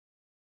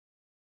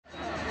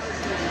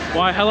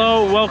Why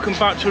hello, welcome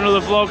back to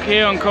another vlog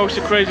here on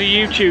Coaster Crazy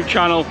YouTube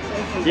channel.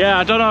 Yeah,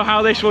 I don't know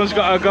how this one's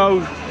got to go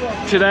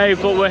today,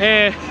 but we're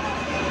here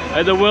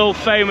at the world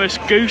famous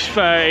Goose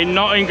Fair in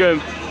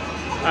Nottingham,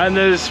 and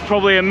there's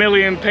probably a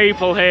million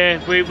people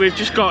here. We've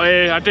just got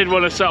here. I did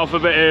want to set off a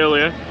bit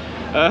earlier,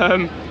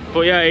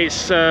 but yeah,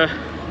 it's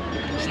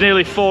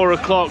nearly 4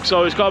 o'clock,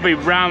 so it's got to be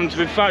rammed.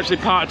 We've actually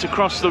parked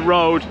across the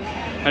road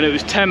and it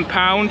was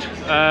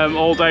 £10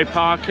 all day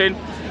parking,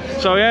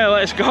 so yeah,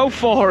 let's go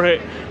for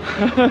it.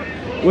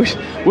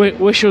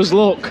 wish us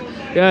luck.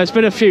 Yeah, it's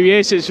been a few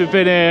years since we've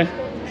been here.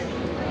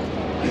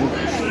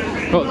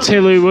 Got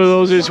Tilly with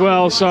us as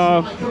well,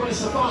 so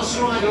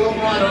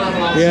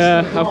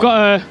yeah, I've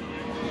got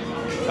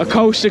a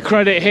coaster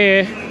credit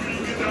here,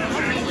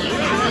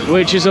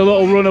 which is a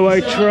little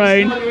runaway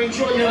train.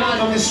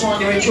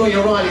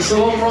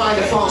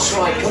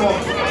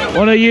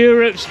 One of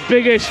Europe's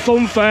biggest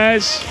fun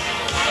fairs.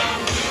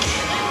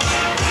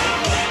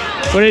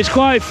 But it's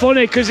quite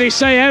funny because they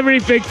say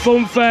every big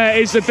fun fair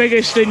is the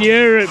biggest in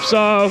Europe,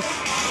 so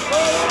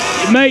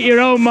make your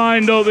own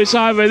mind up. It's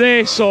either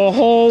this or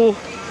Hull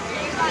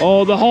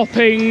or the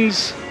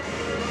Hoppings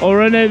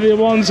or any of the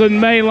ones in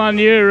mainland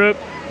Europe.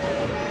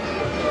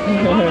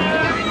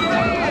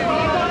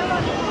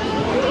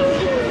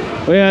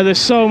 But yeah, there's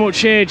so much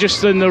here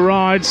just in the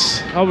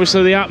rides.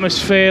 Obviously the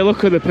atmosphere,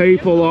 look at the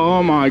people,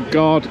 oh my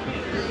god.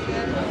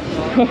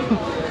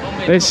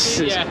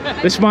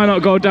 This might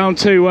not go down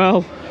too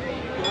well.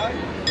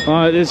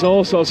 There's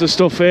all sorts of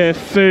stuff here,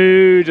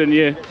 food and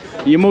your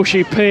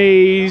mushy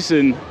peas,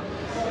 and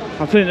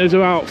I think there's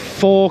about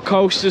 4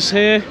 coasters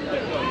here.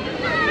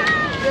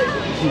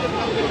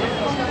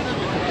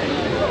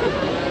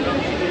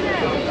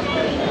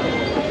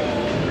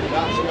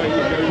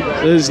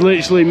 There's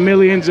literally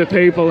millions of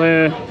people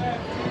here.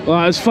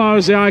 Like, as far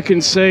as the eye can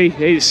see,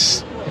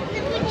 it's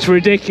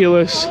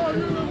ridiculous.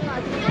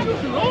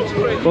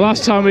 The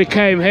last time we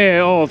came here,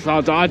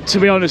 to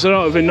be honest, I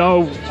don't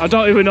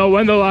even know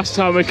when the last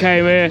time we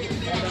came here.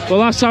 But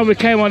last time we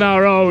came on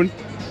our own,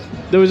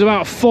 there was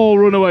about 4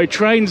 runaway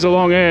trains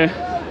along here.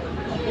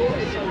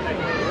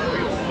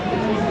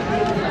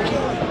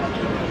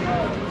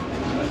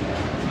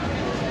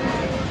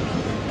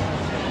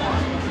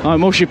 Like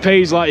mushy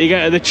peas like you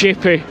get at the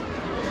Chippy,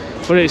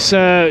 but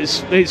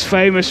it's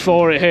famous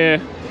for it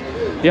here.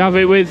 You have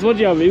it with, what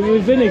do you have it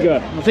with?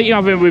 Vinegar? I think you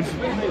have it with,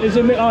 is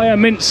it, oh yeah,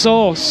 mint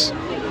sauce.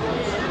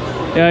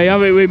 Yeah, you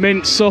have it with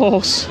mint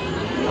sauce.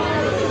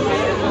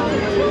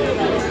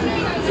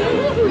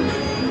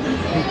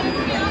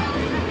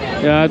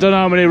 Yeah, I don't know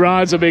how many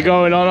rides will be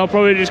going on. I'll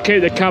probably just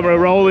keep the camera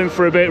rolling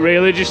for a bit,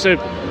 really, just to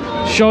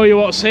show you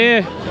what's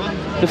here.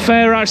 The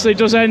fair actually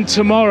does end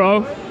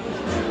tomorrow.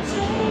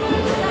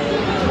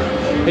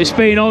 It's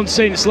been on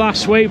since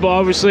last week, but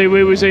obviously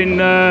we was in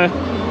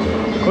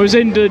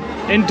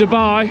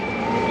Dubai.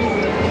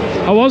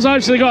 I was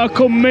actually got to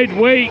come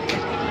midweek,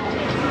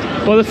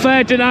 but the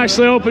fair didn't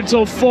actually open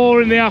until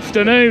 4 in the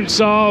afternoon,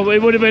 so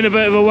it would have been a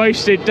bit of a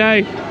wasted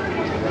day.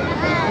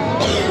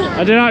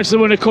 I didn't actually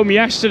want to come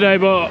yesterday,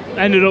 but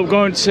ended up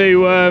going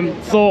to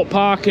Thorpe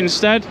Park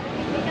instead.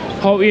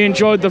 Hope you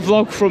enjoyed the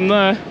vlog from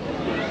there.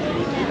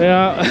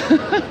 Yeah.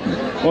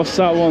 What's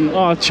that one?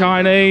 Oh,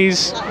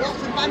 Chinese.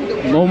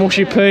 More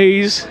mushy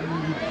peas.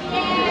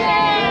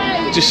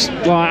 Just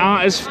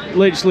like,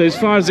 literally as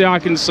far as the eye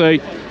can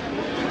see.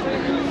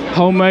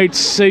 Homemade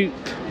soup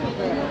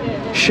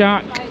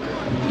shack.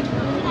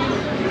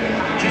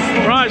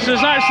 Right, so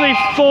there's actually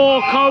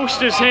 4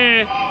 coasters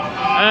here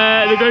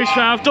at the Goose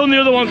Fair. I've done the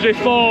other ones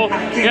before.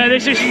 Yeah,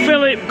 this is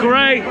Philip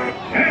Gray.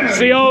 It's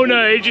the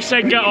owner. He just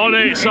said get on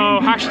it, so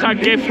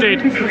hashtag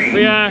gifted.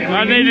 But yeah,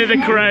 I needed the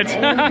cred.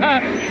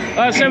 Like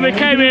I said, we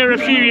came here a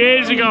few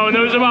years ago and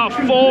there was about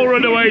 4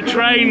 runaway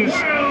trains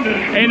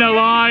in a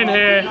line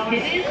here.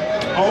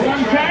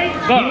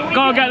 But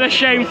gotta get the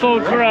shameful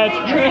cred.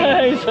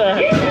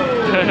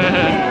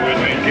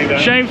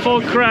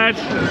 Shameful cred.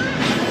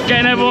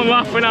 Getting everyone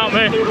laughing at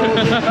me.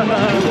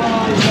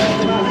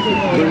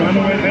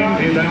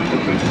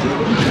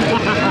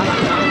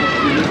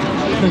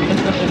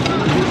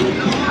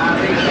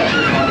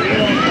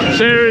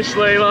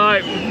 Seriously,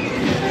 like,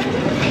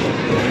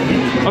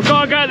 I've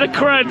got to get the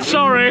cred,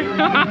 sorry.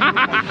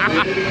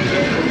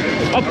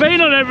 I've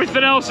been on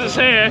everything else that's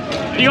here.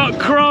 You got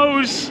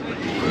Crow's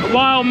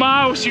Wild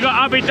Mouse, you got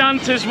Abby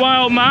Danta's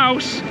Wild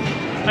Mouse,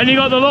 and you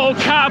got the little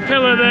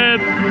caterpillar, the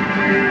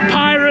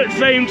pirate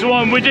themed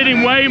one we did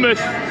in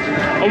Weymouth,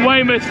 on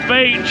Weymouth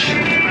Beach.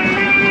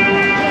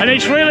 And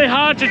it's really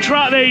hard to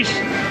track these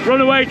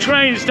runaway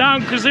trains down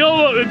because they all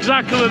look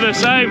exactly the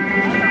same,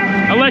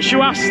 unless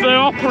you ask the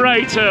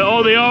operator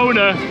or the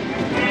owner.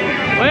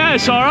 Well, yeah,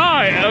 it's all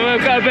right.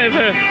 We've got a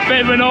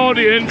bit of an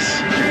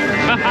audience.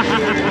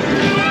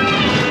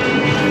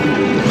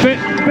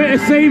 bit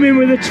of theming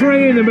with a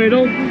tree in the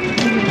middle.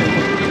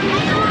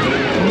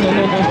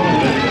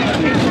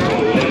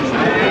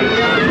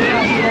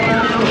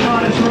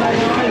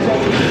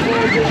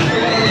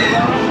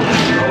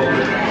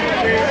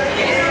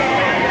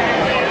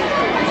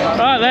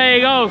 Right, there there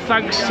you go.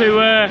 Thanks to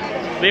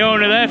the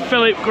owner there,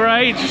 Philip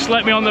Gray, just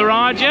let me on the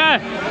ride. Yeah,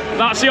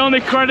 that's the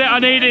only credit I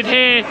needed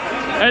here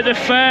at the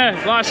fair.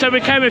 Like I said,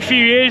 we came a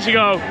few years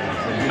ago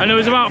and there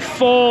was about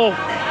 4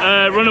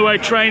 runaway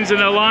trains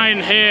in a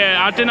line here.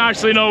 I didn't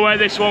actually know where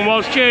this one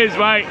was. Cheers,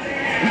 mate.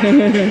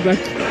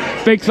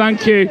 Big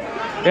thank you.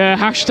 Yeah,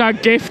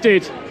 hashtag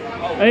gifted.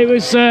 It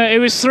was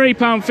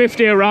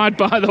 £3.50 a ride,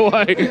 by the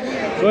way.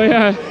 But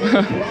yeah.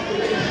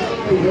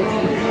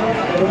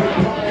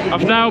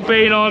 I've now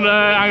been on,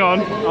 hang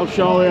on, I'll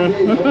show you.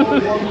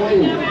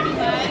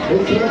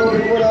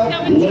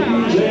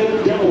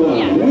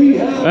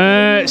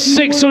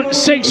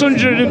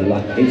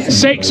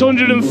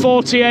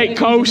 648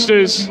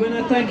 coasters.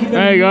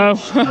 There you go.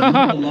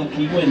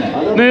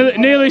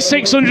 nearly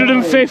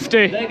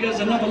 650. There goes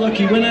another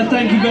lucky winner.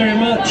 Thank you very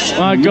much.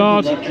 My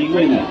God.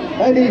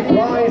 Any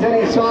prize,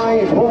 any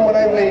size, one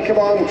only. Come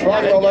on,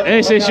 try it all.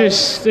 It's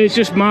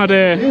just mad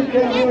here. You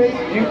can do it.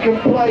 You can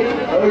play.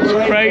 It's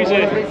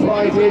crazy.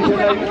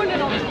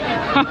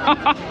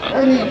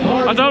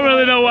 I don't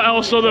really know what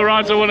else other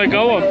rides I want to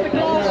go on.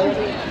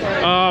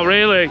 Oh,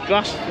 really?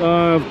 Glass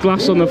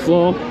on the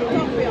floor.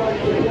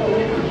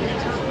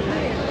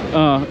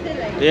 Oh,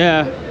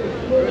 yeah.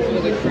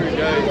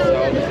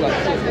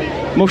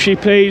 Mushy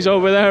peas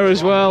over there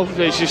as well.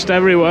 It's just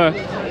everywhere.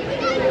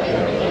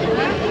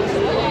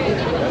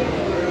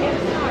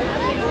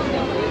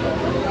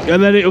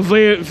 And then it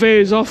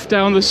veers off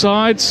down the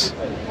sides,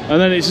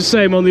 and then it's the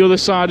same on the other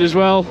side as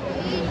well.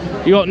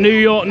 You got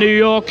New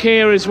York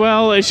here as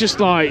well. It's just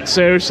like,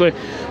 seriously.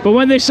 But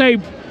when they say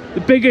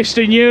the biggest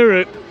in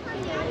Europe,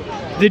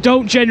 they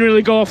don't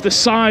generally go off the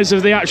size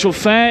of the actual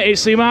fair.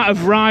 It's the amount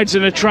of rides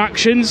and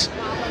attractions,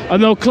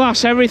 and they'll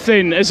class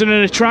everything as an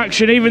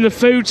attraction. Even the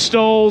food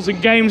stalls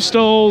and game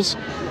stalls,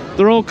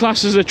 they're all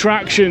classed as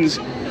attractions.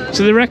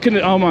 So they reckon,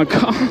 oh my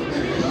God,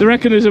 they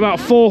reckon there's about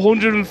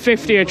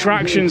 450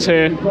 attractions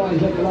here.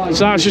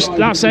 So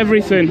that's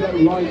everything.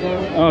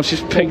 Oh, I've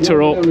just picked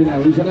her up.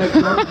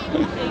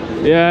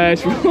 Yeah,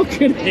 look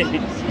at it.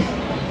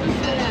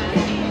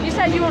 You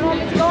said you want me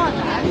to go on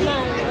that?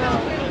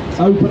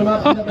 Open them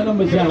up, get the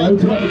numbers down.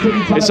 Open up the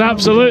ticket. It's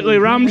absolutely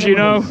rammed, you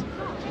know.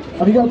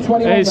 Have you got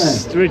 21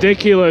 It's there?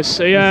 ridiculous.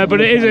 Yeah, but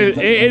it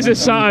is a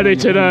Saturday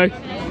today.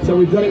 So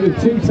we've done it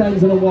with 2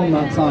 10s and a 1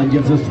 that time.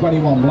 Gives us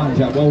 21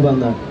 blackjack. Well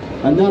done there.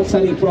 And that's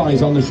any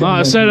prize on the show.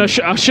 Like I said,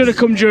 I should have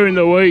come during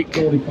the week.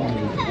 45.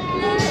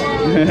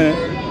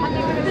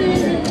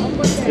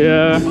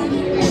 Yeah.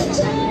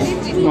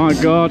 My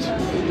God.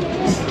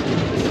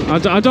 I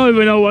don't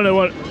even know what I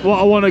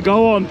want to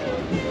go on.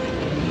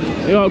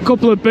 You got a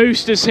couple of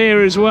boosters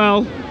here as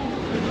well.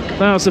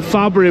 That's the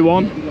Fabry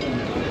one.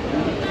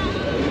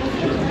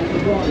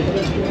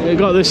 You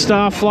got the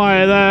Star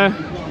Flyer there.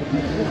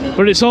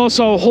 But it's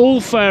also Hull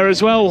Fair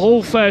as well.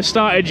 Hull Fair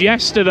started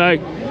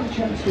yesterday.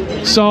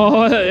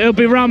 So it'll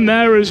be rammed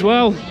there as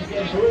well.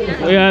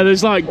 Yeah,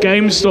 there's like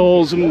game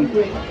stalls and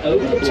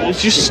it's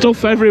just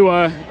stuff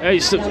everywhere.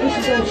 It's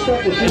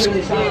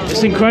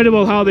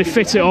incredible how they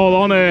fit it all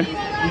on here.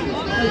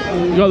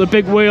 You've got the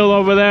big wheel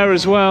over there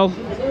as well.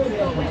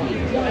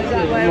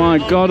 My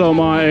God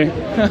almighty.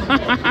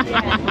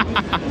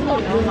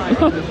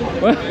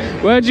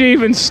 Where do you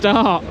even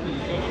start?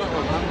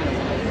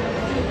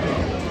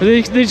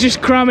 They're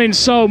just cramming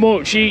so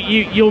much,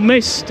 you'll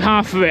miss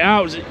half of it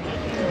out.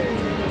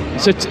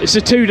 It's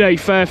a 2-day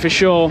fair for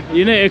sure.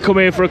 You need to come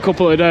here for a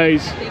couple of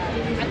days.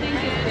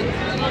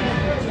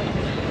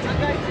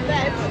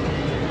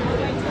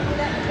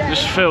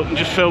 Just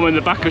filming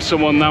the back of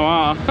someone now,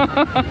 aren't I?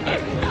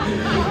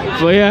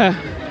 But yeah,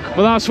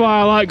 but that's why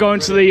I like going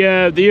to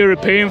the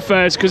European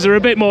fairs, because they're a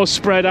bit more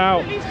spread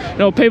out. You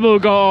know, people will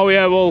go, oh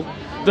yeah, well,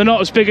 they're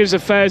not as big as the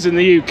fairs in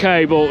the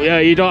UK, but yeah,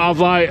 you don't have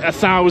like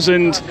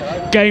 1,000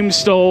 game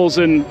stalls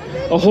and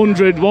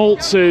 100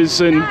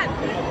 waltzers, and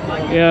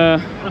yeah,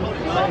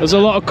 there's a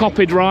lot of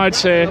copied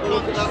rides here.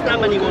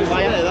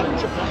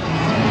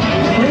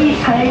 Please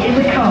stay in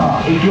the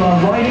car if you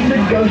are riding the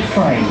ghost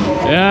train.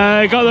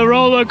 Yeah, got the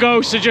roller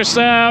coaster just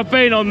there. I've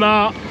been on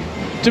that.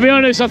 To be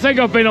honest, I think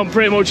I've been on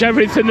pretty much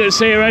everything that's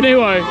here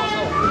anyway.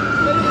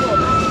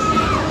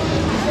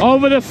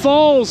 Over the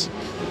falls,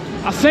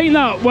 I think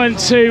that went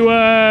to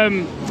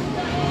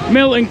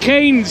Milton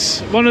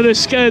Keynes, one of the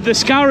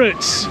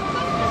Scarrets,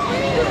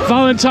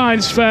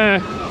 Valentine's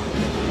Fair.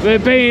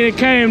 But being a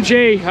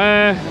KMG,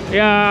 yeah,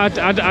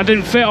 I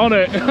didn't fit on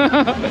it.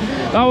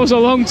 That was a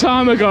long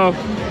time ago.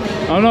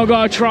 I'm not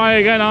going to try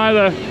again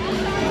either.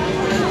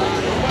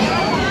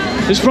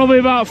 There's probably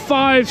about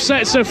 5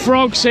 sets of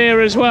frogs here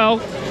as well.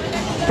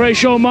 Pretty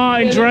sure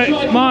Martin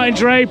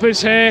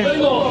Draper's here.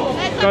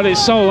 God,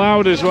 it's so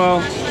loud as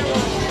well.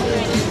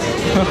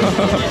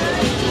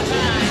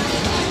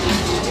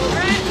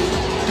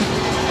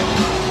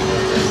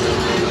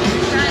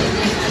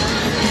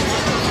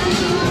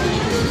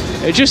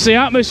 It's just the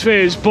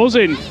atmosphere is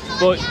buzzing,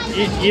 but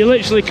you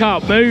literally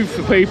can't move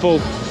for people.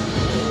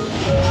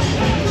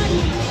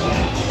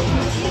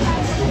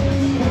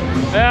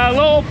 Yeah,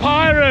 little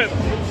pirate,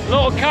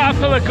 little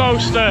caterpillar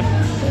coaster.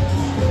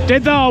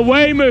 Did that on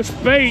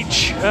Weymouth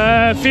Beach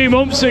a few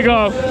months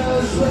ago.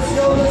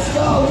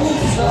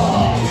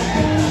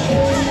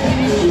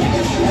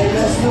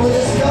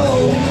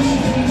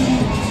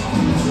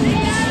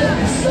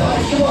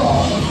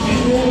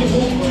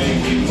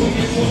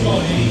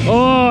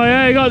 Oh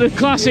yeah, you got the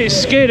classic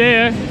skid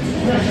here.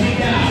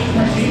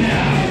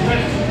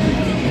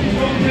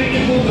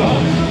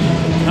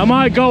 I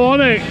might go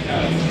on it.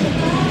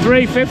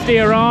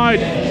 $3.50 a ride.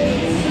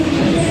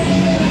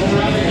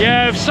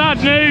 Yeah,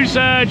 sad news,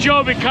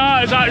 Joby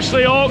Carter's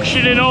actually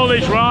auctioning all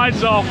his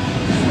rides off.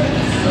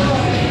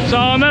 So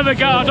I'll never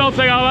get, I don't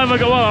think I'll ever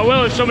go, well I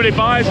will if somebody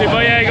buys it,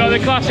 but yeah, you got the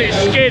classic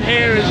skid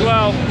here as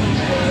well.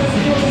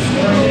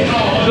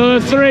 So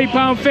the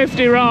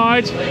 £3.50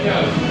 ride.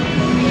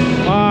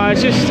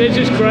 It's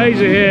just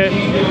crazy here.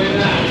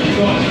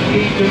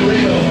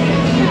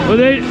 But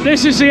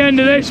this is the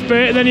end of this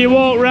bit, and then you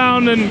walk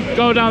round and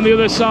go down the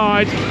other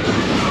side.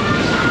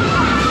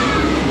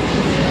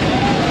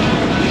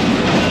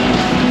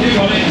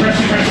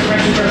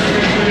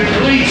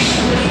 Release.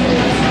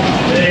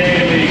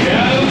 There we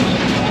go.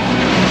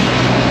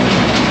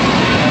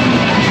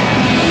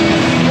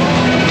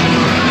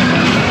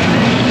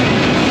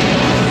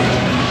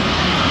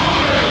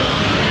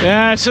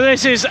 Yeah, so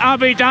this is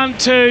Abby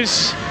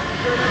Danter's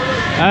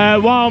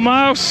Wild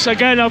Mouse.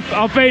 Again,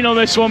 I've been on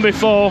this one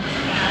before.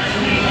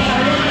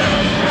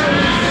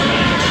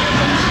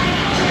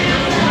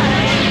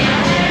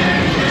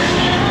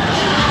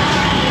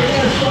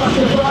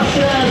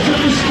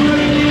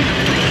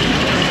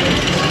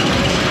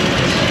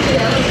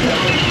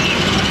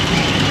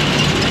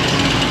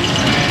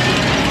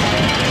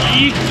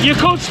 You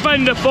could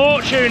spend a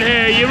fortune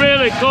here, you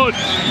really could.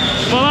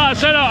 Well, like I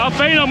said, I've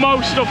been on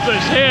most stuff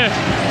that's here.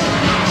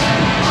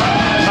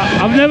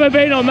 I've never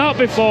been on that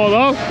before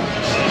though.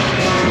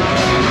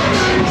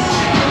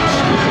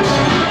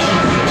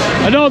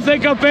 I don't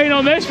think I've been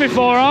on this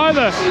before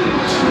either.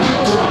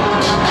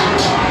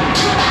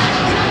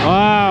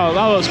 Wow,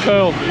 that looks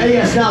cool. Hey,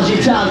 yes, now's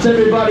your chance,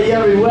 everybody,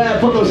 everywhere.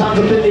 Put those hands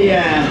up in the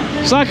air.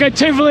 It's like a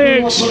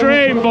Tivoli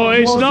Extreme, but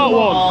it's not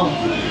one.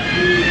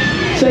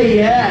 Say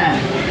yeah.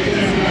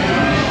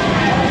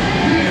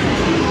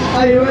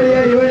 Are you ready?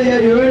 Are you ready?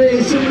 Are you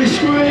ready? Somebody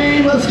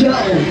scream, let's go.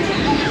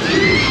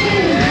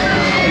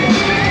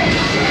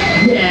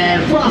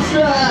 Yeah,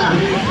 faster.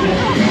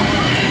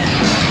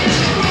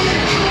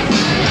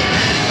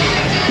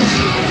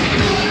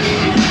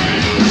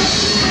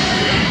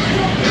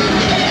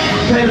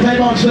 Pay the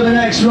payment for the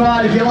next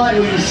ride. If you like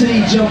what you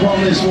see, jump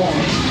on this one.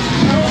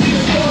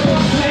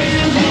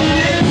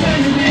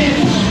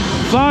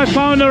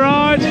 £5 a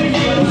ride.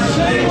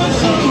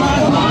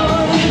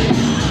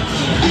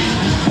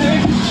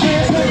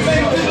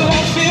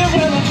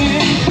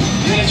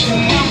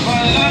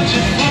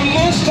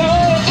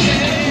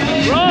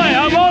 Right,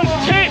 I'm on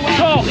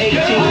TikTok.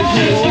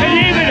 Can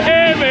you even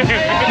hear me?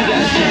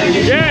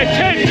 Yeah,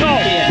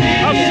 TikTok.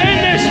 I've seen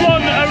this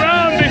one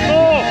around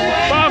before,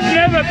 but I've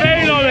never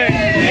been on it.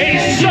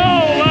 It's so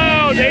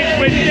loud, it's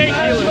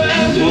ridiculous.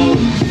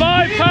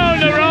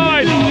 £5 a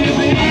ride.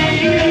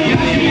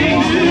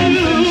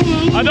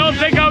 I don't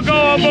think I'll go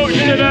on much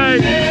today.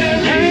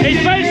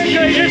 It's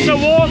basically just a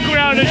walk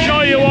around and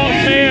show you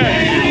what's here.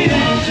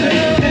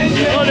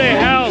 Bloody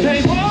hell.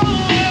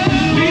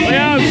 We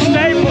have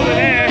stapled in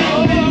here.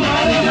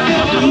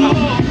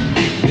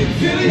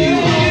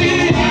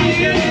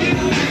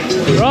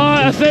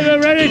 Right, I think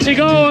we're ready to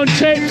go on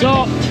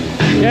TikTok.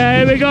 Yeah,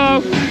 here we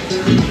go.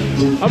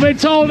 I've been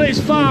told it's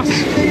fast.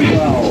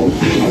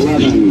 12,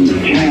 11,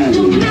 10,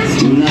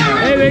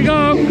 9. Here we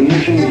go.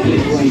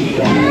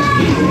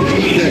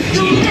 6,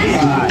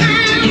 5,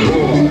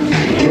 4,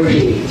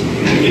 3,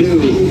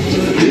 2,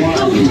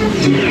 1,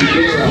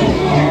 0.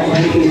 All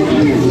engines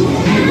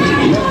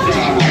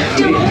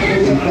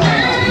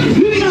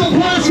Here we go,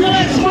 boss.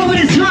 Let's move it.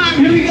 It's time.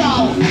 Here we go.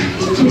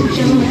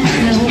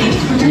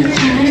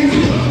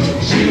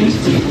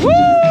 Woo!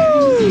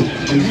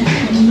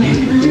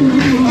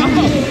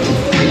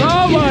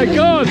 Oh my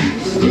god!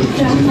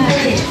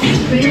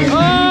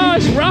 Oh,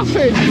 it's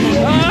rapid!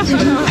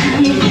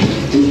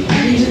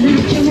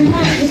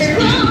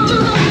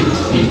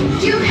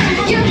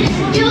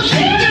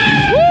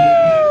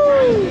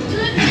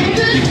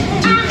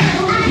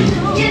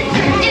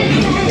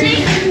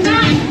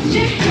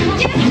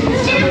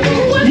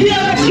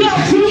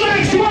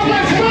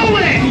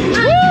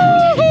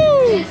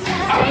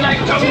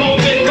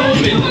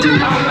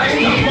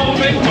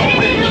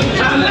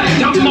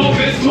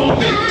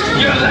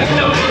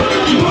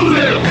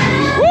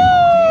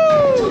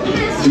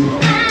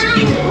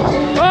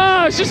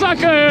 Oh, it's just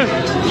like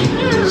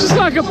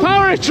a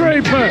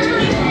paratrooper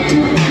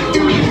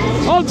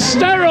on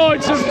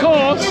steroids, of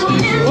course.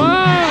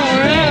 Wow!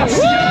 Yeah.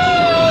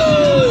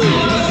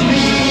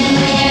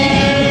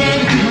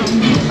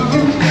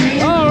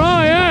 All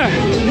right, yeah.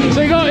 So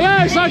you got,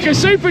 yeah, it's like a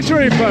super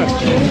trooper.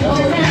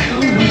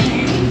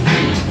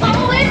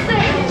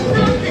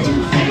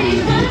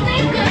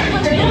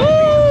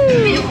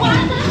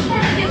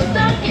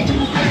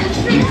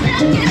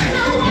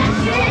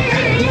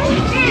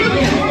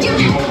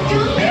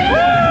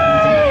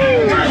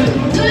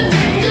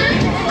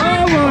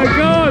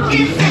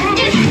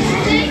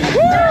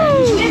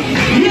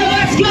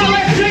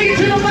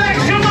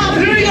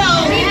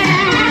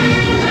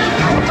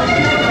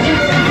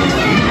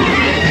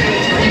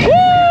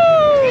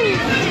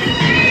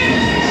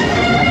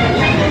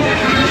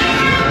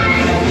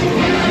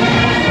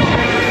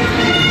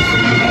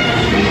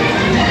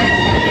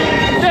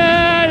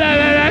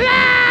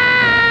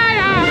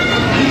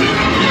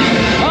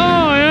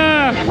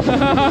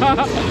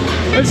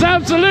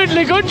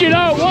 fluently good, you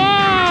know.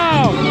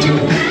 Wow!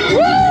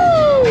 Woo!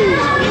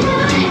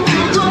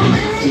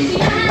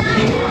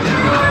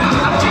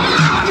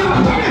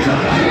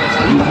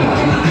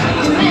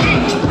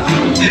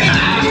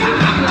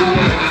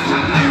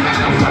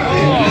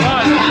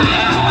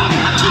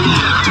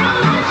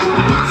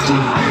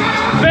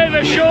 Bit of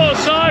a short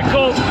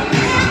cycle,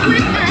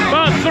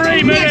 about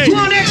 3 minutes.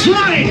 Next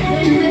one.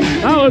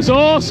 That was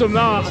awesome,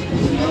 that.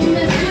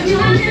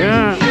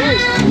 Yeah.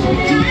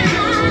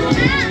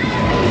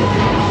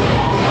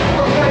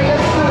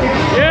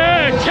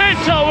 Yeah,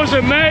 TikTok was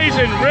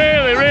amazing.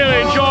 Really,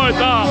 really enjoyed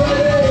that.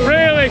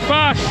 Really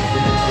fast.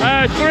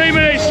 3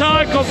 minute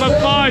cycle for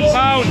 £5.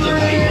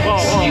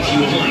 Oh. If you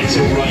would like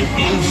to write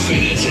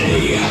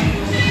infinity.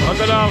 I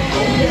don't know.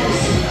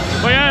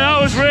 But yeah, that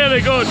was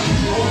really good.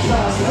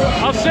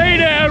 I've seen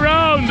it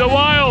around a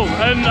while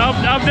and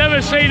I've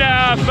never seen it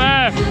at a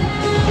fair.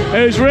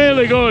 It was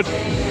really good.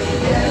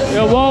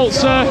 The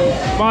waltzer,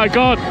 my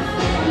God.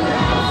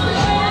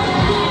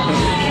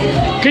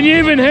 Can you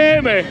even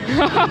hear me?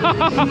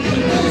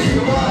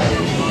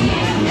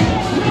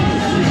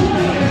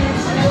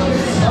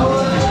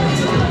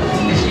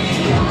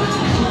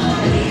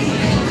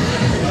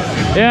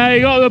 Yeah,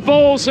 you got the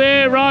balls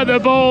here, ride the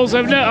balls.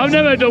 I've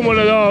never done one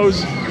of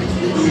those.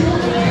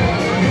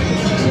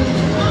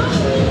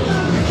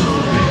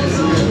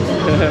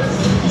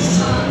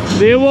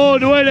 The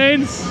award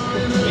winning.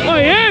 Oh,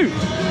 you!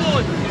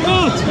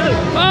 Oh,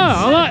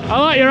 I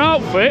like your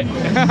outfit.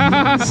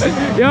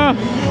 Yeah,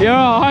 you're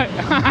alright.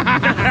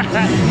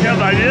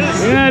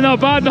 Yeah, not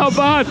bad, not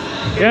bad.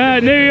 Yeah,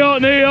 New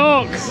York, New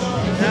York.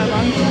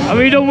 Have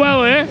you done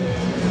well here?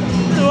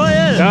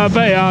 Yeah, I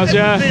bet he has,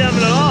 yeah. It's been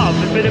having a laugh,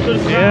 it's been a good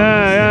crowd.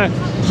 Yeah.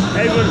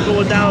 Everyone's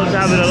going down to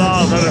having a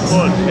laugh, having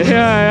fun.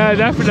 Yeah,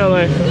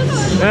 definitely.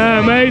 Yeah,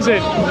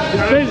 amazing.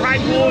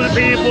 Prank walls of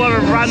people,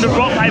 having random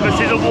rock paper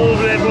scissors walls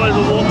and everyone's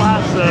will walk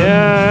past. So.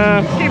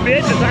 Yeah. Keep me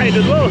entertained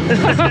as well.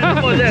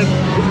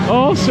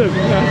 Awesome.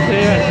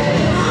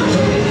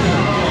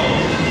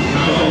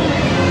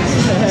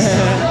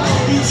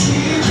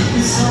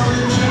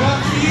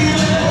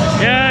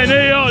 Yeah,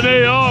 New York,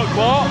 New York.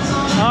 What?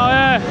 Oh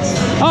yeah.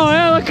 Oh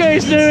yeah, look at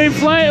his new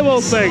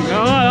inflatable thing. I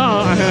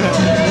like that.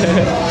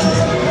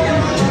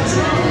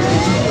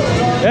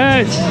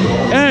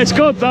 Yeah, it's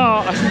good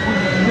that.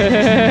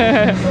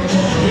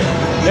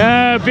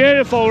 Yeah,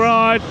 beautiful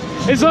ride.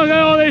 It's like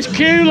all this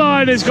queue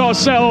line it's got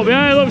set up.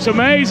 Yeah, it looks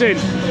amazing.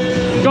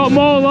 Got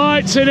more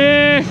lights in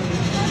here.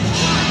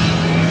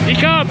 You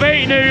can't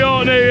beat New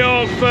York, New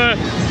York for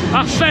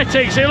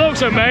aesthetics. It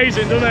looks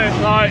amazing, doesn't it?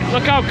 Like,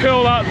 look how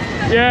cool that.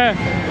 Yeah,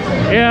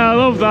 I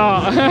love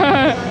that.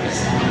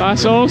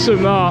 That's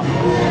awesome. That.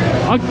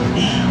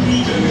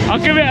 I'll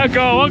give it a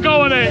go. I'll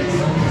go on it.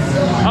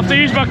 I have to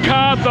use my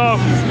card though.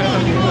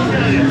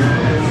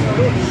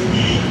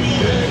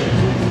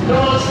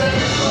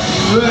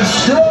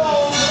 Let's go.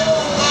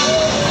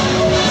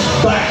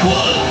 Back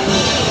one.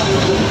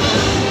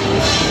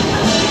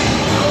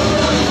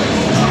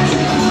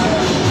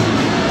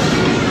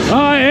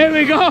 Alright, here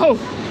we go.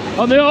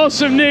 On the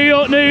awesome New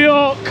York, New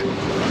York.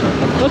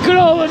 Look at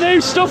all the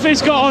new stuff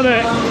he's got on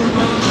it.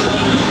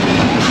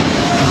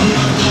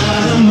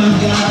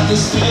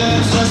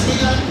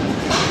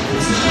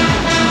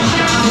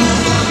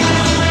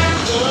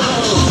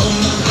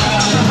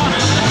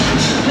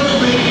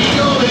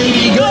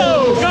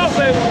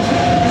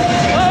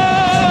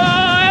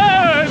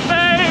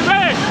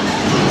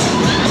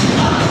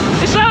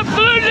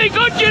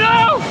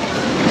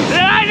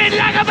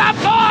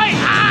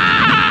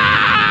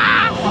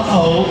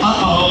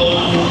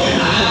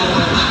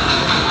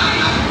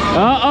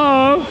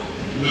 Uh-oh.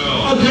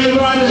 Okay,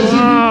 riders, if you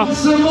want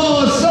some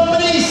more,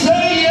 somebody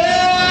say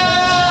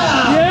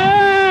yeah!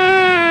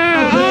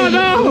 Yeah! Okay, Oh,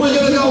 no! We're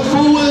going to go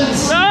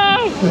forwards.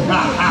 No!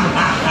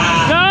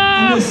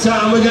 No! This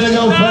time we're going to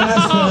go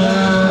faster.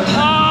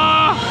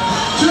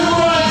 To the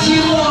right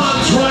you want,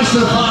 twice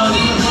the fun.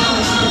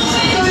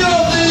 New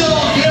York, New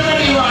York, get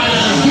ready,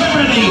 riders, get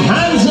ready.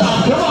 Hands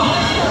up, come on.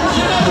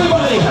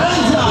 Everybody,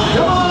 hands up,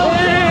 come on.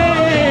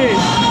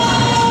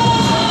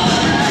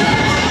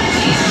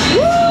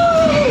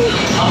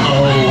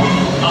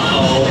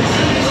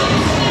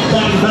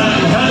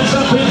 Hands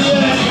up in the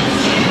air.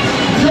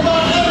 Come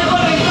on,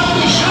 everybody, don't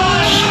be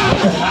shy.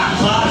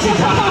 Party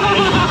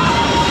time.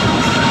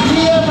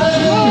 Yeah,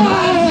 baby.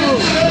 Hands in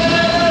the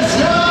air. Let's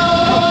go.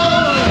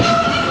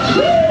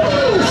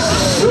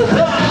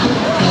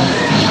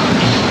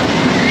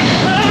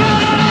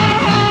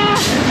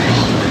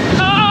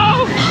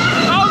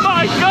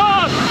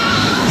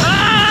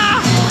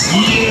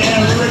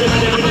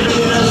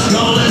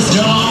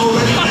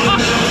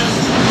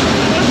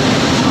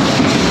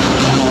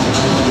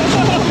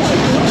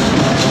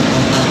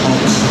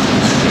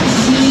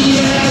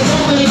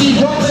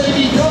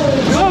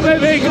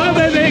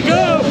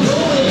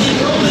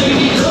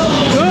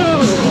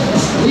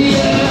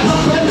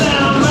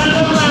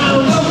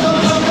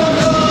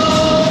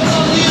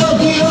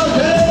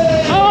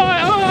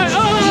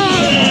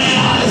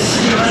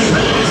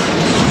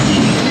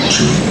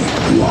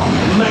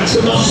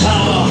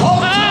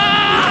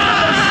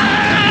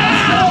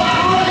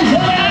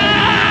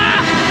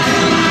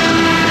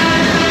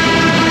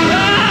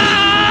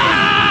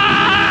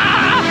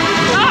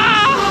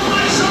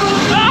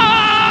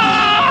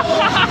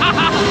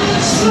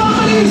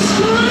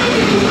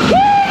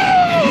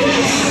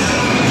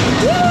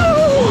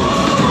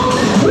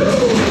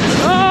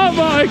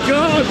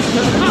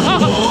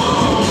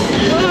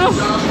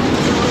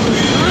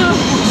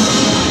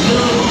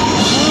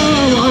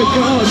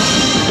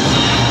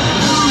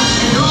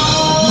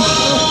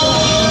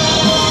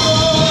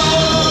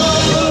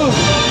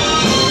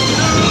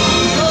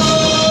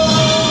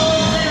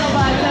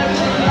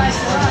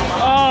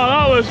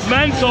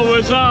 mental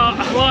was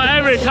that? Like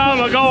every time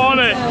I go on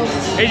it,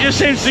 it just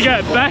seems to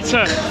get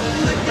better.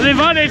 And they've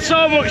added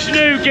so much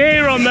new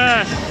gear on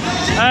there.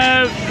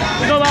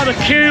 We've got like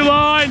the queue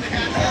line,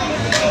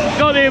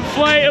 got the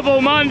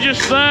inflatable man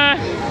just there.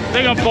 I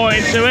think I'm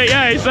pointing to it,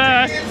 yeah, he's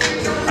there.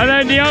 And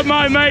then you have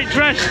my mate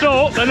dressed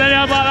up, and then you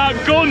have like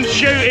that gun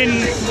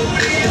shooting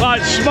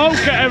like smoke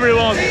at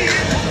everyone.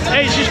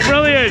 It's just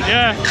brilliant,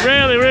 yeah,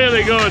 really,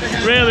 really good,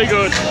 really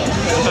good.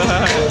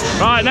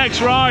 Right,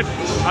 next ride,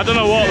 I don't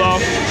know what though.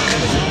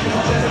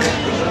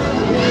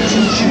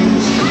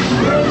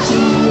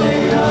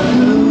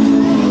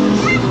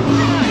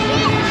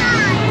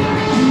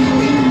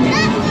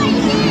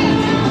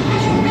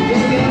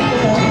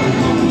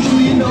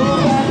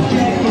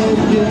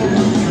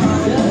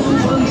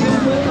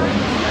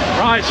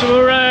 Right, so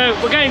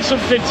we're getting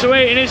something to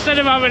eat, and instead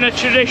of having a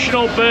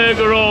traditional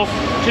burger or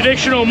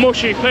traditional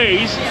mushy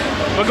peas,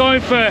 we're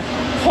going for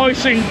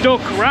hoisin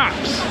duck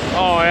wraps.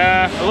 Oh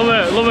yeah, I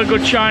love a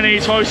good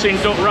Chinese hoisin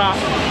duck wrap.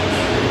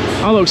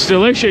 That looks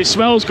delicious, it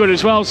smells good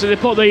as well. So they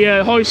put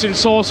the hoisin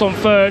sauce on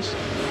first.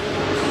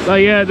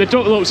 The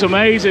duck looks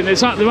amazing.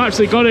 They've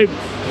actually got it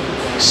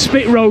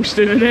spit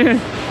roasting in here.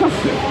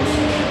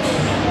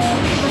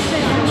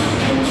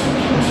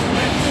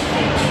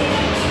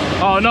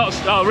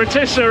 Oh,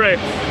 rotisserie.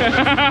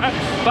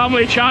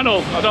 Family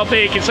channel. I don't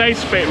think you can say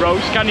spit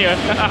roast, can you?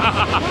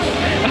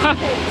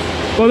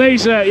 Well,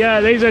 these are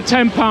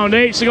 £10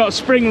 each. They got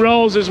spring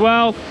rolls as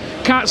well.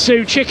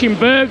 Katsu chicken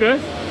burger.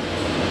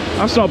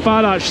 That's not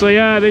bad actually.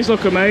 Yeah, these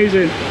look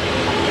amazing.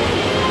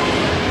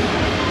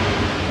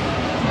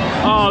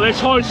 Oh, this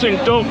hoisin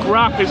duck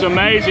wrap is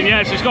amazing.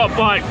 Yes, it's got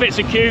like bits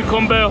of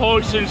cucumber,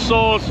 hoisin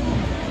sauce,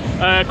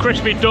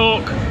 crispy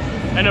duck,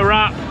 and a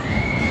wrap.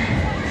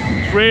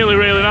 It's really,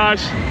 really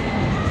nice.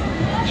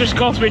 It just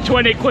cost me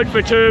 20 quid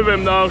for 2 of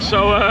them though,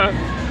 so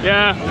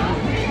yeah.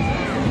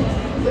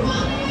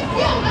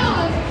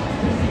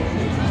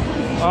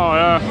 Oh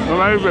yeah,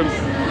 amazing.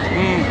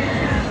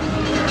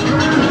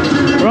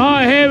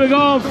 Right, here we go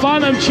on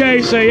Phantom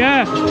Chaser,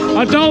 yeah.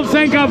 I don't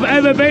think I've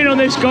ever been on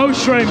this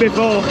ghost train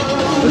before.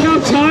 Look how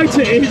tight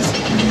it is.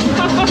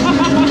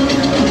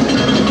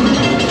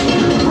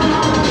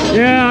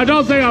 Yeah, I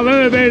don't think I've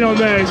ever been on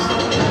this.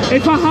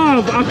 If I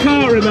have, I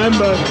can't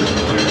remember.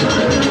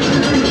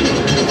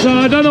 So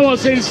I don't know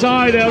what's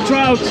inside it. I'll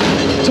try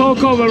to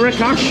talk over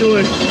Rick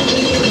Ashley.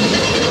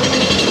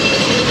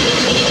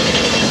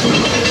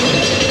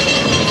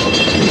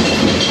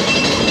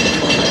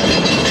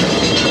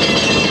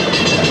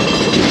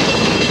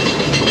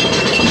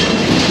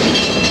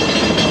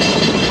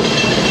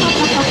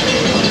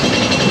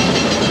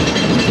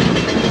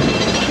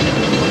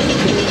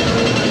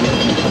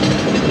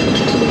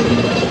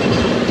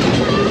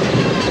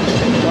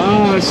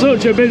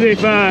 Such a busy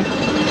fair.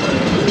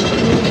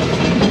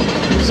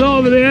 It's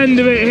over the end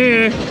of it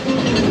here.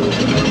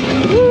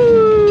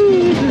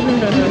 Woo!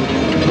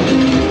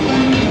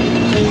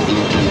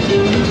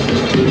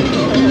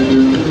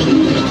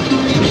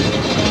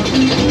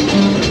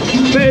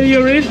 Bit of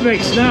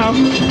Eurythmics now.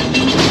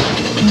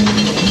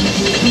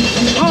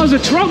 Oh, there's a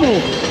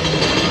trouble.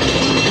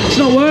 It's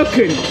not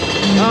working.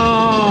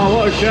 Oh,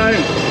 what a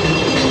shame.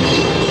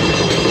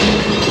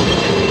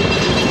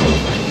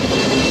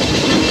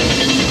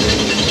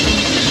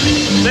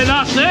 Then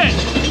that's it.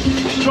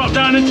 Just drop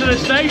down into the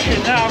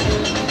station now.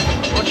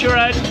 Watch your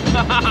head.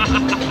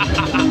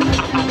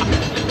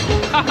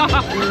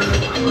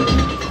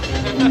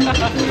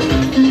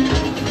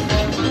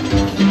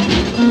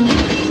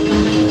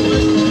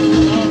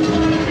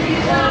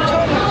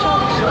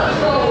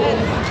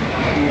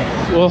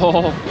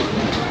 Whoa.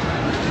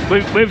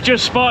 We've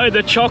just spotted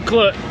the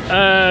chocolate,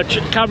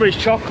 Cadbury's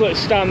chocolate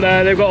stand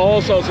there. They've got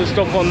all sorts of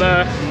stuff on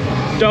there.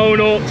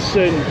 Donuts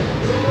and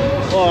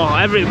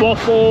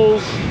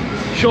waffles,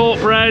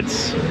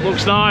 shortbreads,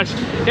 looks nice.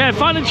 Yeah,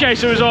 Phantom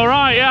Chaser was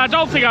alright. Yeah, I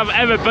don't think I've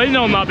ever been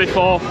on that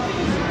before.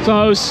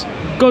 So it's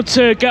good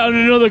to get on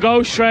another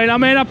ghost train. I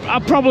mean, I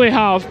probably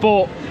have,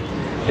 but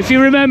if you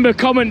remember,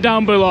 comment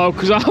down below,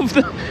 because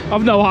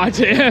I've no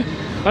idea.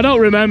 I don't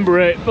remember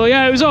it. But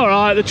yeah, it was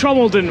alright. The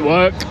trommel didn't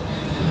work.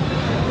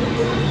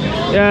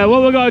 Yeah,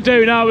 what we're going to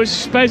do now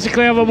is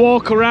basically have a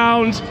walk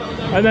around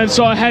and then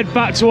sort of head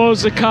back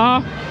towards the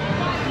car.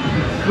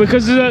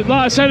 Because like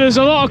I said, there's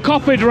a lot of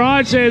copied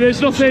rides here.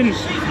 There's nothing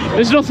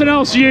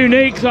else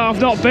unique that I've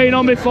not been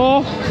on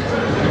before.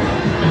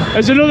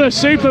 There's another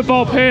Super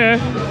Bob here.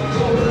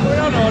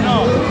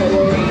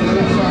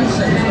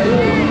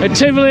 A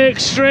Tivoli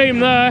Extreme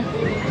there.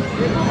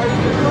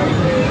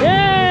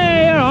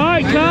 Yeah, you're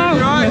alright, Carl.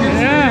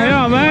 Yeah, you're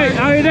alright, mate.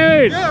 How you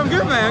doing? Yeah, I'm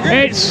good, mate. I'm good.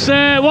 It's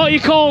what are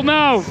you called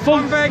now?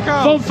 Funfair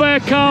Carl.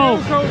 Funfair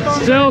Carl.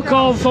 Still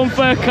called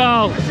Funfair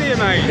Carl.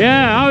 here, mate.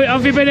 Yeah,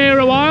 have you been here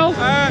a while?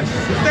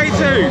 Day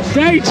 2.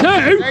 Day 2?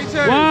 Day 2.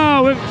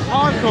 Wow.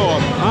 Hardcore.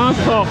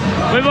 Hardcore.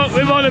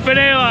 We've only been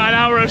here like an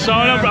hour or so,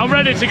 and I'm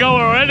ready to go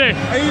already.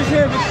 Are you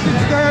here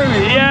today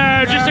only?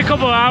 Yeah, just a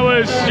couple of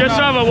hours, just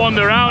to have a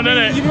wander around,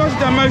 innit? You must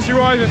have done most of your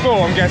rides before,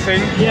 I'm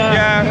guessing.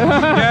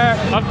 Yeah.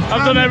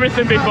 I've done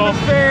everything before.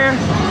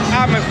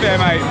 Atmosphere,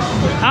 mate.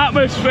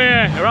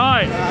 Atmosphere,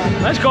 right.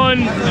 Let's go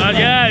and,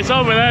 yeah, it's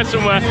over there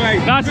somewhere.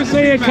 Nice to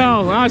see you,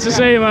 Carl. Nice to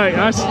see you, mate.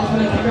 Nice.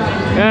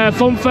 Yeah,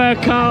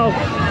 Funfair, Carl.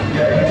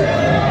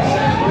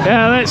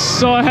 Yeah, let's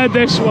sort of head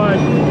this way.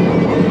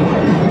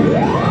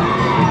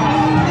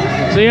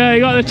 So yeah, you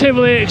got the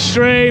Tivoli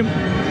Extreme.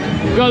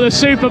 You got the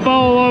Super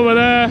Bowl over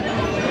there.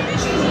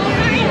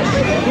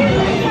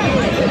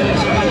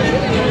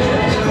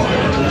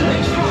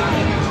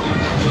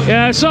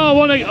 Yeah, so I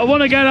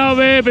want to get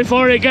over here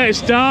before it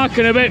gets dark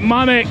and a bit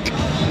manic.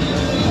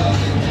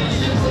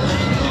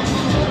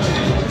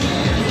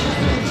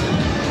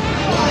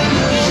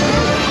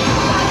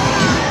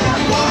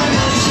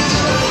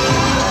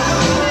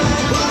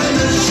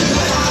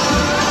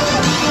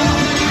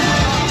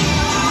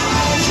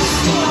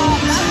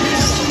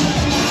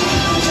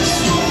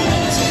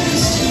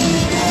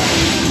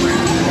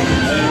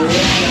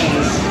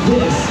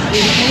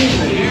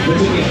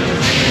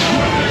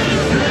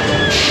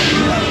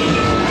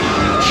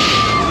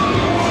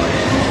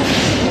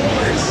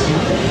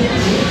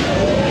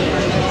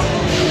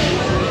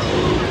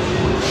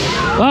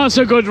 That's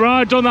a good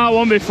ride, done that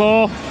one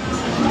before.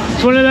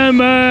 It's one of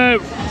them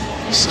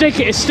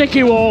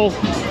sticky wall.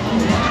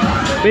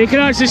 But you can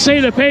actually see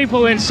the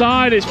people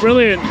inside, it's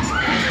brilliant.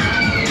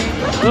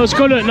 Looks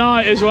good at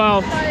night as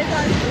well.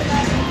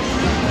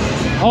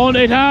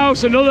 Haunted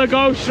house, another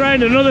ghost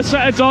train, another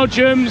set of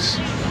dodgems.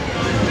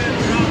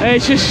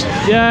 It's just,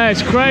 yeah,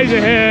 it's crazy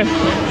here.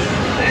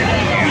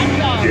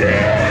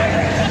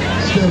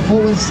 Step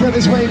forward, step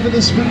this way for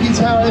the spooky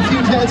tower. If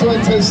you care to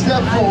enter,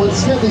 step forward,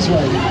 step this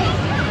way.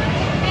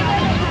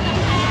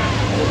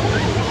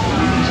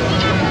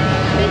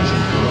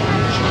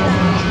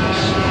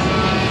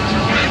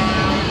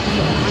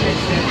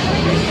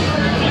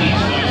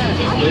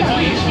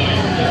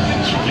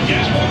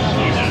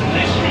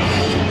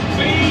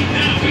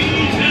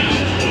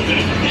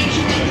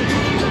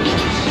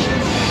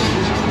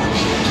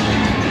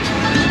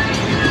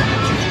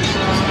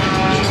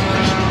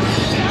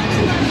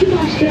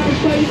 You've got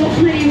plenty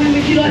of room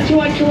if you'd like to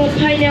enter or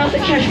pay out the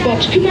cash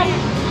box. Come on.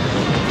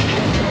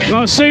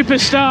 Got a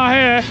superstar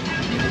here.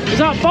 Is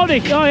that body?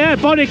 Oh yeah,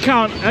 body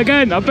count.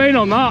 Again, I've been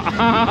on that.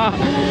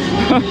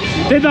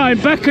 Did that in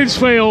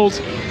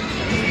Beaconsfield.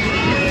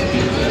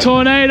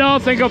 Tornado, I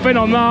think I've been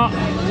on that.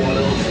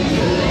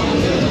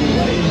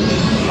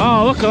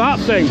 Oh, look at that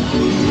thing.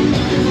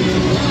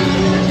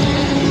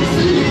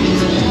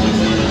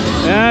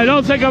 Yeah, I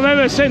don't think I've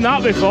ever seen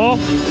that before.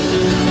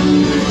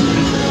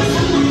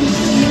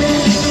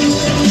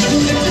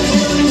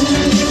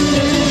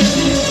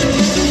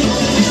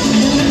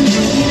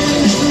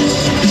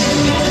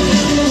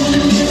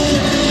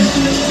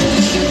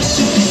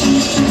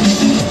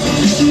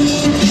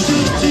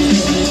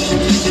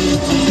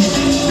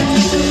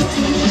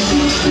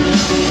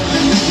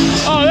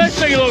 Oh, this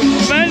thing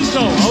looks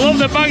mental. I love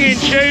the banging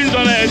tunes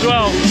on it as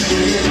well.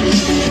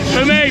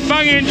 For me,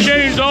 banging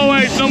tunes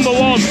always number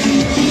one.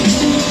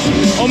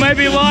 Or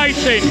maybe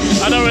lighting,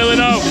 I don't really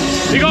know.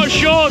 You got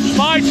Shaw's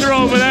Fighter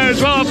over there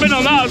as well. I've been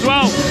on that as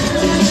well.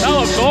 That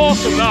looks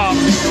awesome, that.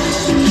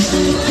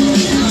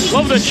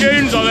 Love the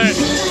tunes on it.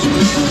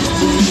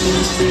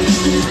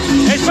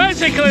 It's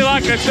basically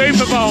like a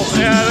Super Bowl.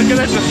 Yeah, look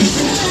at this.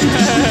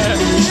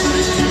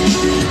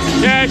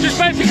 Yeah, it's just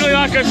basically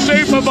like a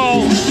Super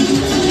Bowl.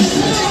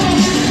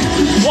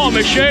 What a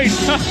machine.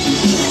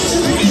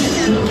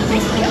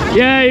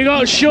 Yeah, you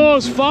got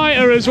Shaw's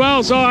Fighter as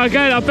well, so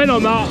again, I've been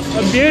on that.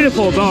 They're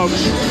beautiful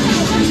dogs.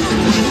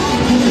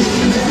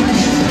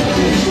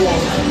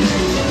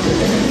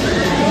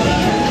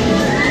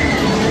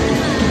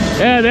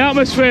 Yeah, the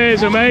atmosphere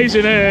is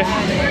amazing here.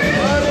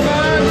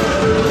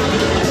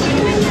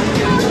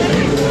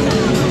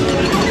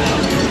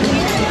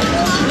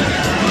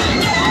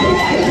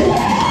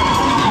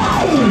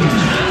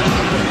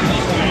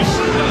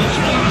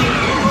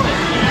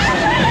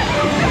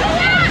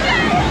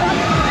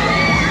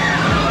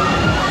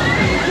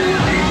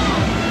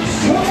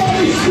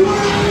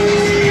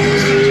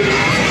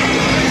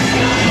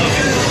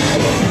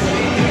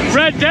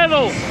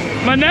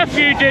 My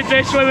nephew did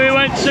this when we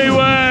went to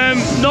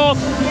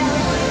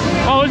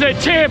what was it,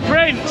 Tier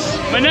Prince.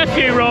 My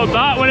nephew rode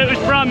that when it was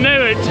brand new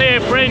at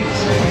Tier Prince.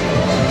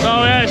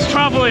 So yeah, it's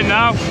travelling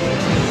now.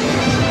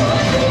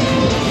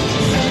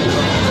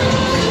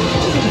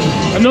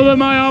 Another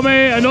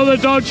Miami, another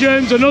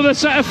Dodgems, another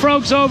set of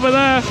frogs over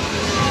there.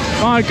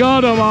 My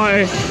God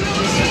almighty.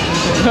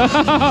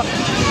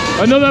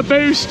 Another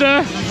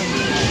booster.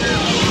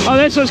 Oh,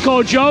 this one's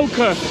called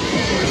Joker.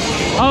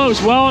 That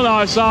looks well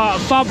nice, that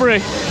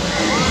fabric.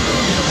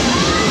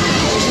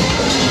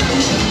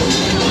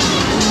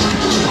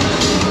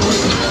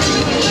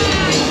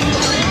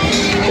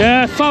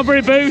 Yeah,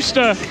 Fabry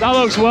booster. That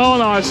looks well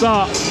nice,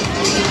 that.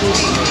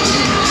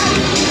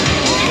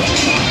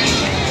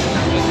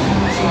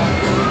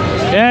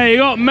 Yeah, you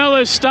got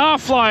Miller's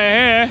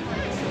Starflyer here.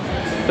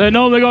 That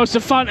normally goes to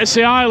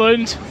Fantasy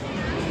Island.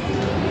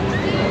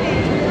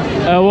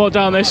 Walk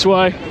down this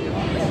way.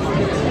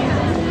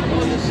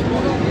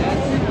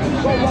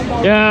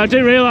 Yeah, I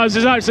didn't realise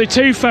there's actually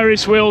 2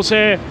 Ferris wheels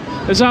here.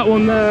 There's that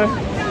one there.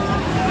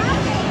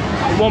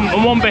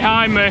 One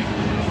behind me.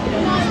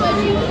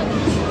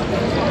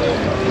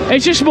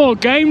 It's just more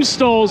game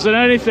stalls than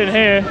anything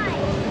here.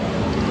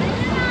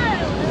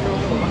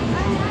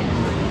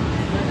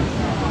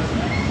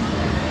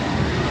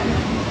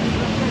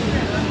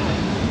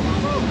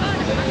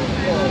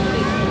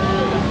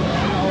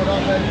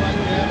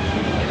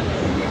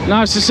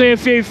 Nice to see a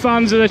few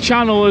fans of the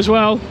channel as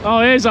well. Oh,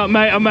 here's that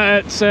mate I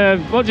met at,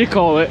 what do you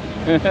call it?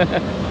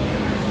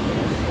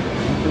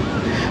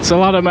 It's a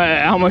lad I met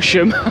at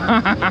Amersham.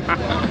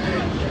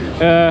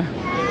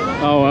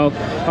 Oh well,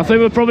 I think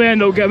we'll probably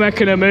end up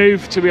making a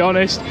move, to be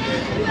honest.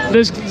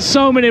 There's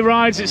so many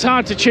rides, it's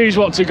hard to choose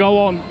what to go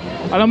on.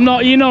 And I'm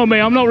not, you know me,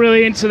 I'm not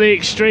really into the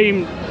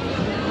extreme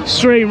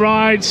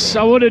rides.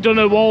 I would have done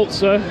a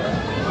waltzer.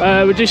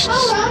 We're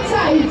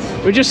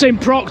just seen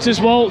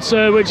Proctor's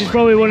waltzer, which is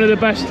probably one of the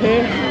best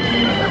here.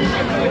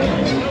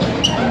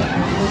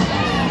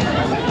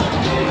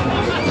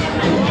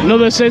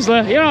 Another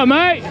sizzler. You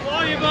alright, mate?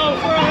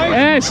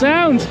 Yeah,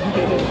 sound.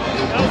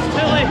 How's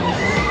Tilly?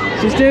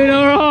 She's doing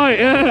alright,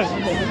 yeah.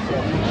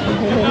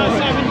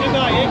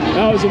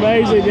 That was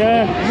amazing,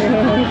 yeah.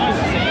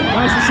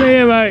 Nice to see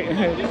you, mate.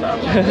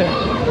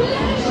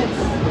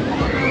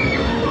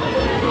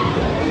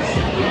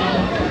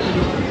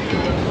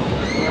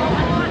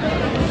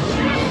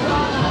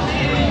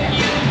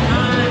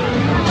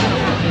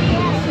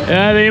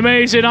 Yeah, the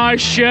amazing ice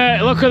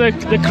shirt. Look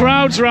at the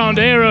crowds around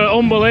here are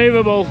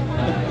unbelievable.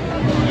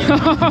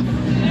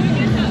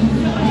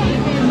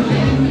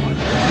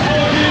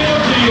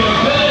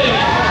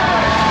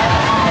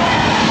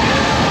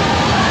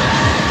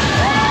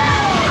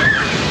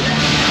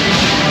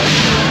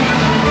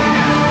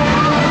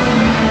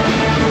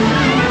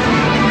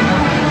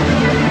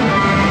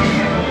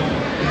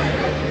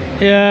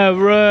 Yeah,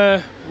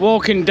 we're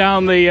walking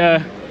down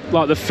the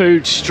like the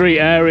food street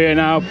area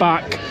now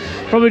back.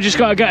 Probably just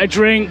got to get a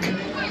drink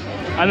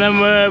and then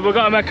we've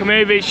got to make a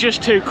move. It's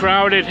just too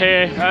crowded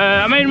here.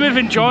 I mean, we've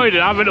enjoyed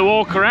it, having to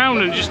walk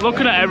around and just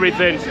looking at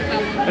everything.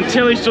 And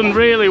Tilly's done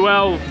really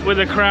well with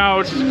the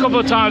crowds. A couple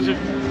of times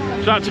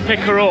we've had to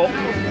pick her up.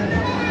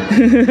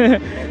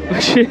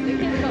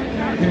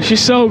 She's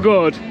so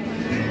good.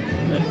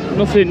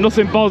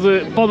 Nothing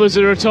bothers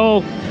her at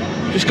all.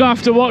 Just gonna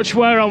have to watch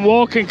where I'm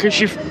walking because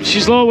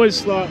she's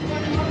always like,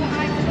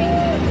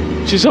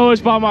 she's always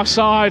by my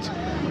side.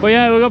 But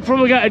yeah, we're gonna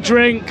probably get a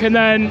drink and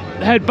then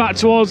head back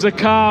towards the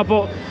car.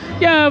 But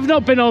yeah, I've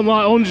not been on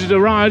like hundreds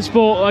of rides,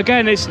 but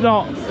again, it's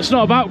not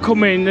about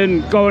coming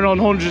and going on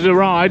hundreds of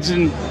rides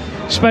and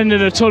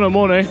spending a ton of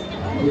money.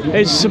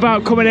 It's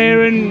about coming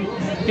here and,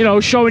 you know,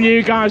 showing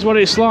you guys what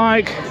it's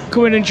like.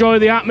 Come and enjoy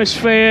the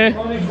atmosphere.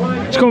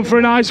 Just come for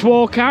a nice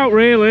walk out,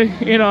 really,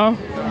 you know.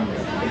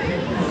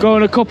 Go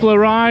on a couple of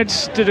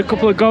rides, did a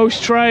couple of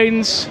ghost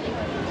trains.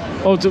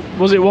 Or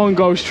was it one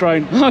ghost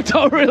train? I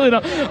don't really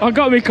know. I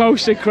got my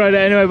coaster credit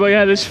anyway, but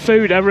yeah, there's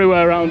food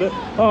everywhere around it.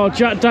 Oh,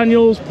 Jack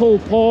Daniel's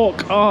pulled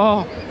pork.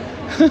 Oh.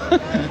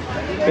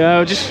 Yeah,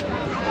 I just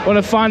want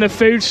to find a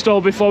food stall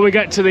before we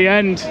get to the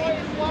end,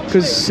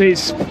 because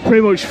it's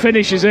pretty much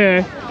finishes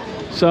here.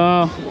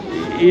 So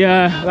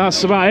yeah,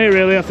 that's about it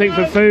really, I think,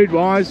 for food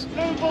wise.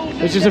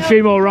 There's just a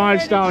few more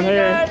rides down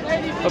here.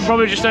 I'll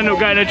probably just end up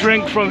getting a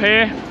drink from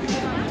here.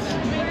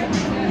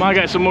 Might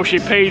get some mushy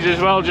peas as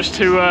well, just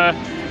to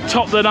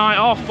top the night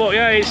off. But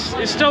yeah,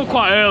 it's still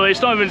quite early.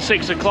 It's not even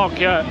 6 o'clock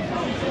yet.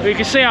 But you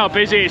can see how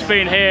busy it's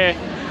been here,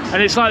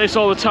 and it's like this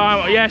all the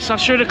time. Yes, I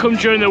should have come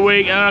during the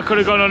week and I could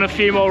have gone on a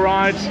few more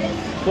rides.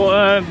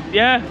 But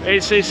yeah,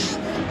 it's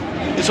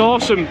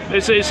awesome.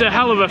 It's a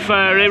hell of a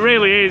fair. It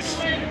really is.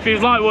 If you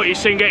like what you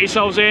see, get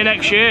yourselves here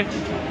next year.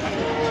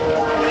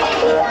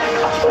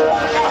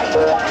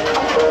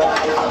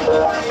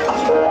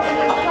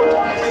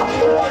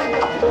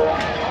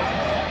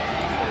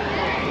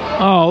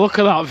 Oh, look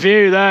at that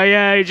view there.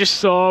 Yeah, you just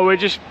saw, we've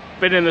just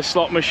been in the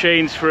slot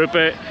machines for a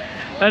bit.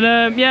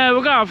 And yeah,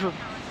 we're gonna have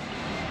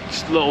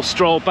a little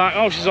stroll back.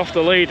 Oh, she's off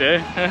the lead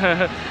here.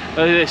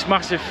 This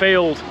massive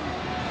field.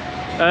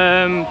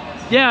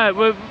 Yeah,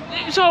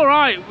 it's all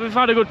right. We've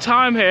had a good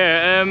time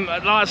here.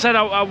 Like I said,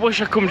 I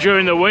wish I come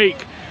during the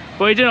week,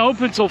 but it didn't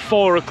open till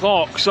 4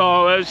 o'clock,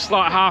 so it's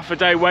like half a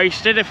day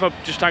wasted if I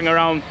just hang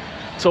around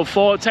till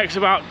 4. It takes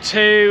about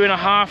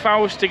 2.5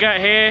 hours to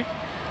get here.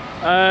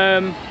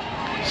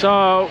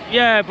 So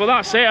yeah, but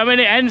that's it. I mean,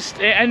 it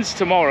ends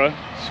tomorrow.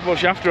 It's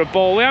much after a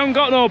ball. We haven't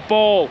got no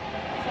ball.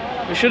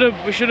 We should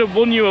have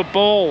won you a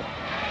ball.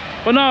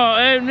 But no,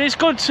 it's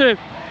good to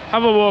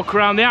have a walk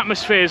around. The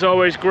atmosphere is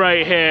always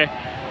great here.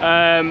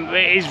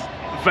 It is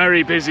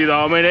very busy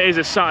though. I mean, it is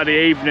a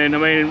Saturday evening. I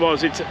mean, what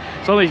was it?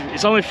 It's only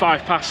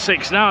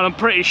 6:05 now, and I'm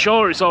pretty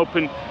sure it's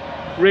open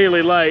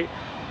really late.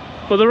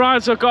 But the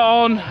rides I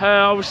got on,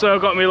 obviously I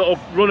got my little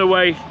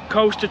runaway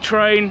coaster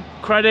train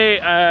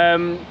credit.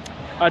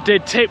 I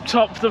did Tip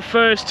Top for the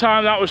first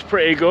time, that was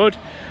pretty good.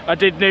 I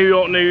did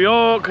New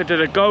York, I did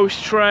a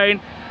ghost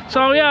train.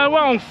 So yeah, I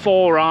went on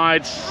 4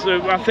 rides.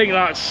 So I think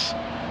that's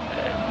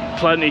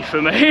plenty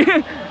for me.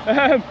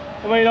 I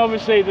mean,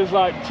 obviously there's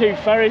like 2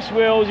 Ferris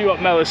wheels, you've got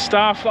Mellor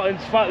Starfly. In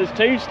fact, there's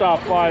 2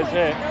 Starflies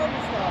here.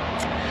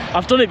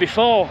 I've done it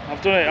before, I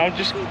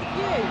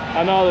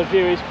know the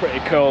view is pretty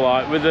cool,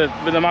 like with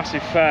the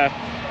massive fair.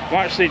 I'm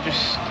actually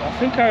I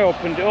think I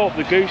opened it up,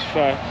 the Goose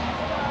Fair.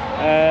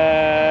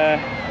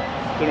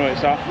 Don't know what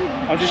it's at.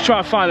 I'm just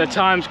trying to find the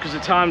times because the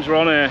times are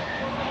on here.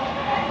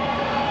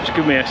 Just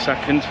give me a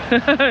second.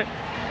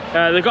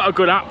 They've got a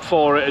good app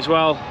for it as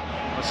well.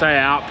 I say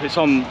app, it's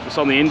on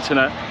the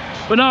internet.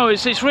 But no,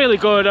 it's really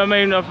good. I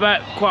mean, I've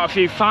met quite a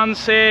few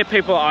fans here,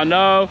 people that I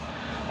know.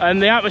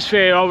 And the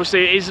atmosphere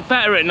obviously is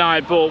better at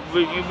night, but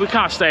we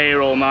can't stay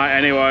here all night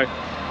anyway.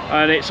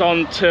 And it's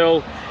on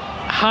till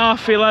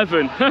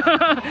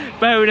 11:30.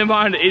 Bearing in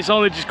mind it's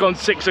only just gone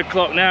 6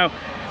 o'clock now.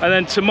 And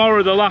then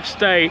tomorrow, the last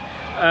day,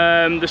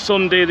 the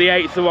Sunday the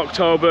 8th of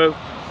October,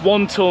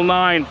 1 till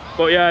 9.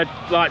 But yeah,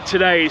 like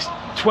today it's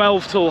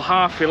 12 till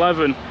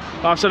 11:30.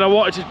 Like I said, I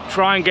wanted to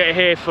try and get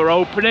here for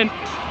opening,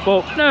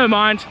 but never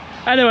mind.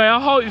 Anyway, I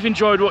hope you've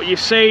enjoyed what you've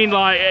seen.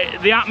 Like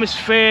the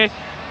atmosphere,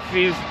 if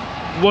you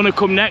want to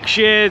come next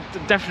year,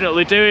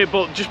 definitely do it,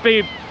 but just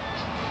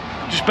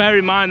bear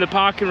in mind the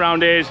parking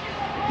around here is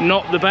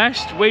not the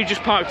best. We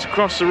just parked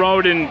across the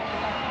road in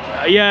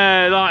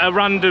yeah, like a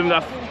random,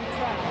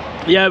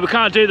 yeah, we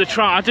can't do the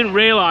tram. I didn't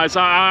realise.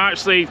 I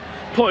actually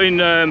put in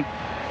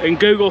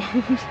Google.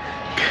 People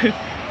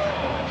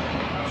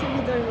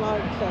don't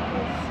like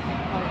feathers.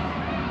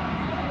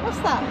 What's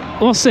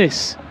that? What's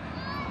this?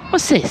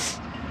 What's this?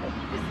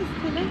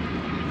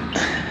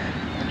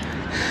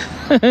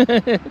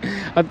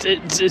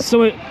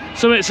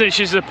 Something since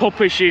she's a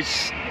puppy,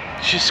 she's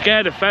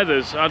scared of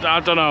feathers.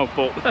 I don't know,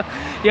 but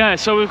yeah.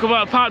 So we've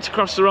got parked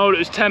across the road. It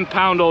was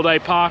 £10 all day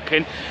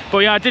parking, but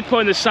yeah, I did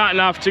put in the sat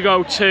nav to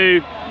go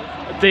to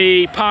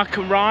the park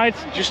and ride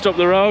just up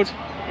the road.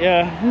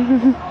 Yeah.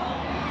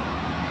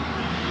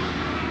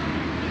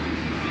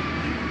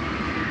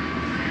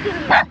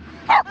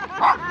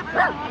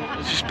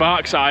 She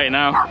sparks at it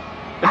now.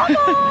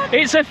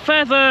 It's a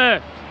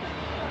feather.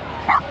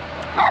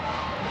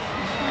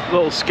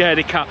 Little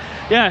scaredy cat.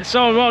 Yeah,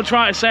 so what I'm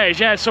trying to say is,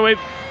 yeah, so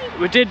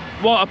we did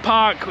want to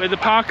park with the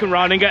park and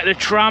ride and get the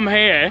tram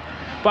here,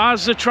 but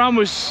as the tram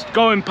was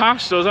going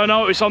past us, I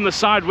noticed on the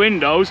side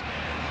windows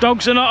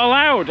dogs are not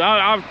allowed.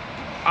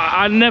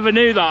 I never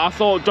knew that. I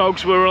thought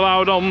dogs were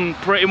allowed on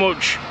pretty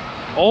much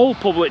all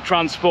public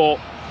transport.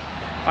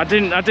 I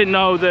didn't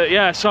know that.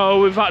 Yeah,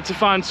 so we've had to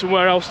find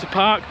somewhere else to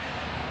park,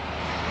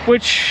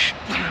 which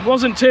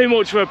wasn't too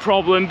much of a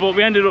problem, but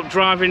we ended up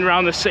driving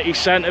around the city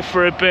centre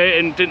for a bit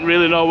and didn't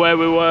really know where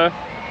we were,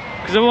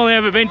 because I've only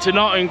ever been to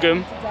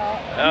Nottingham.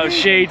 Oh,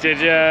 she did,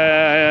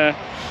 yeah.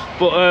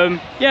 But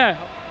yeah,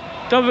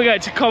 don't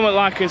forget to comment,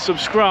 like and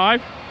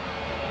subscribe.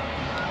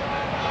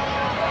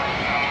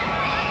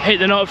 Hit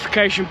the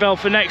notification bell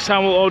for next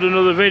time we'll upload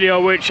another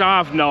video, which I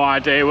have no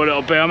idea what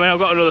it'll be. I mean, I've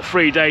got another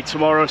free day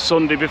tomorrow,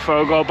 Sunday, before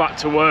I go back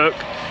to work.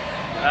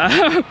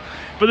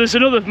 But there's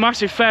another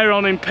massive fair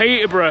on in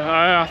Peterborough.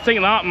 I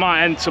think that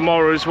might end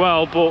tomorrow as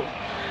well, but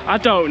I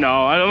don't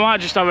know. I might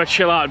just have a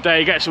chill out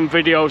day, get some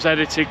videos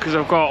edited, because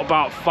I've got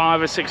about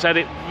 5 or 6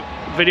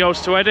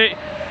 videos to edit.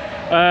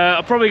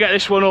 I'll probably get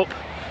this one up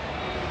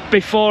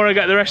before I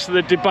get the rest of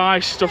the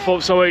Dubai stuff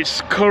up, so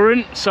it's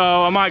current, so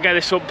I might get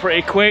this up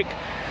pretty quick.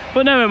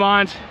 But never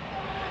mind.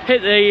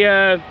 Hit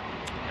the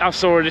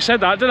I've already said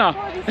that, didn't I?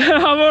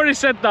 I've already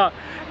said that.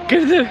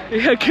 Give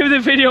the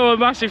video a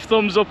massive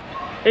thumbs up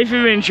if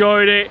you've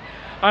enjoyed it,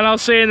 and I'll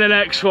see you in the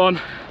next one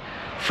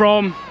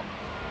from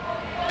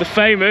the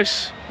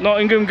famous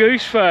Nottingham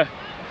Goose Fair.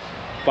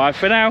 Bye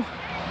for now.